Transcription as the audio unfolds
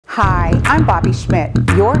Hi, I'm Bobby Schmidt,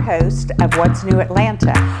 your host of What's New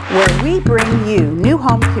Atlanta, where we bring you new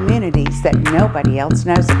home communities that nobody else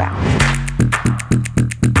knows about.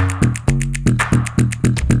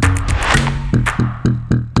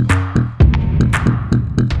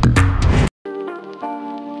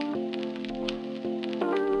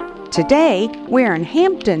 Today, we're in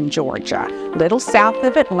Hampton, Georgia, little south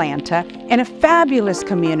of Atlanta, in a fabulous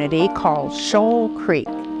community called Shoal Creek.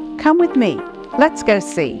 Come with me. Let's go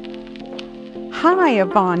see. Hi,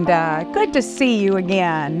 Avonda. Good to see you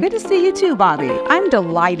again. Good to see you too, Bobby. I'm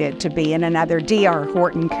delighted to be in another DR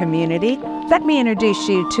Horton community. Let me introduce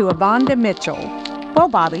you to Avonda Mitchell. Well,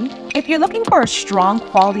 Bobby, if you're looking for a strong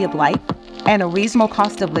quality of life and a reasonable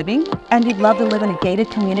cost of living, and you'd love to live in a gated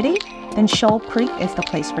community, then Shoal Creek is the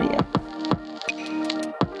place for you.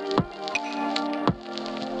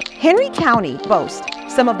 Henry County boasts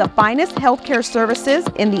some of the finest healthcare services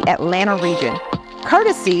in the Atlanta region,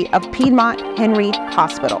 courtesy of Piedmont Henry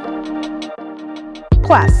Hospital.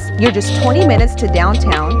 Plus, you're just 20 minutes to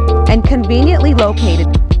downtown and conveniently located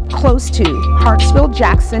close to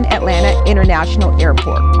Hartsfield-Jackson Atlanta International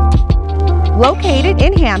Airport. Located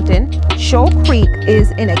in Hampton, Shoal Creek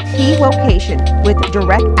is in a key location with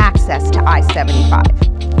direct access to I-75.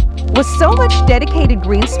 With so much dedicated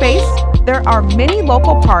green space, there are many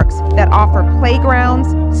local parks that offer playgrounds,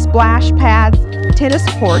 splash pads, tennis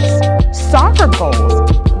courts, soccer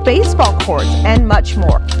goals, baseball courts, and much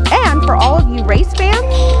more. And for all of you race fans,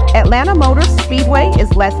 Atlanta Motor Speedway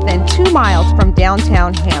is less than 2 miles from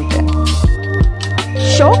downtown Hampton.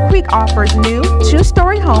 Shoal Creek offers new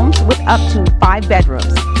 2-story homes with up to 5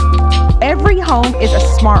 bedrooms. Every home is a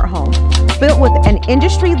smart home, built with an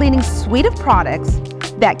industry-leading suite of products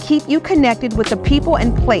that keep you connected with the people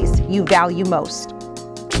and place you value most.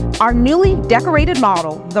 Our newly decorated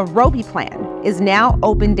model, the Roby Plan, is now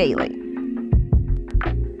open daily.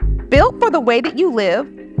 Built for the way that you live,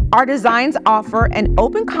 our designs offer an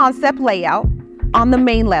open concept layout on the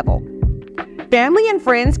main level. Family and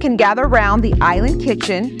friends can gather around the island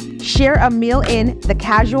kitchen, share a meal in the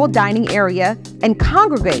casual dining area, and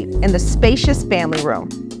congregate in the spacious family room.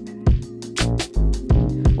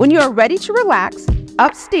 When you are ready to relax,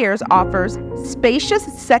 upstairs offers spacious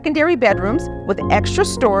secondary bedrooms with extra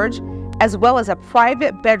storage, as well as a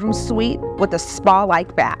private bedroom suite with a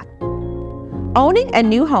spa-like bath. Owning a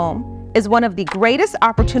new home is one of the greatest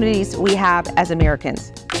opportunities we have as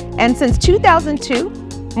Americans. And since 2002,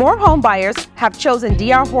 more home buyers have chosen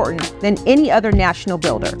DR Horton than any other national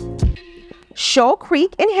builder. Shoal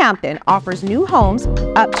Creek in Hampton offers new homes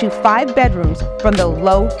up to 5 bedrooms from the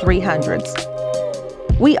low 300s.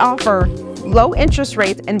 We offer low interest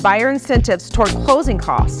rates and buyer incentives toward closing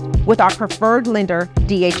costs with our preferred lender,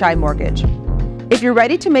 DHI Mortgage. If you're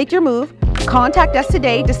ready to make your move, contact us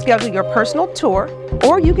today to schedule your personal tour,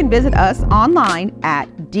 or you can visit us online at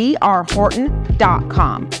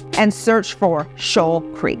drhorton.com and search for Shoal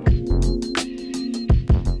Creek.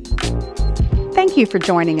 Thank you for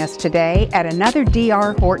joining us today at another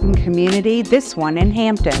DR Horton community, this one in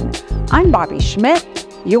Hampton. I'm Bobby Schmidt,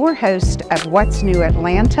 your host of What's New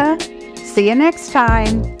Atlanta. See you next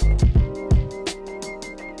time.